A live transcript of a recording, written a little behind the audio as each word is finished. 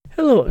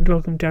Hello and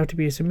welcome to How to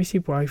Be a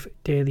Submissive Wife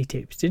Daily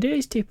Tips.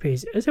 Today's tip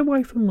is, as a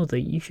wife and mother,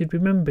 you should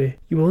remember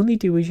you only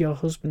do as your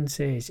husband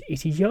says.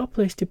 It is your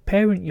place to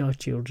parent your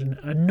children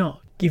and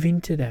not give in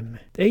to them.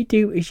 They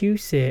do as you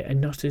say and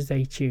not as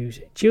they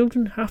choose.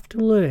 Children have to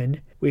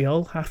learn. We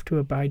all have to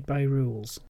abide by rules.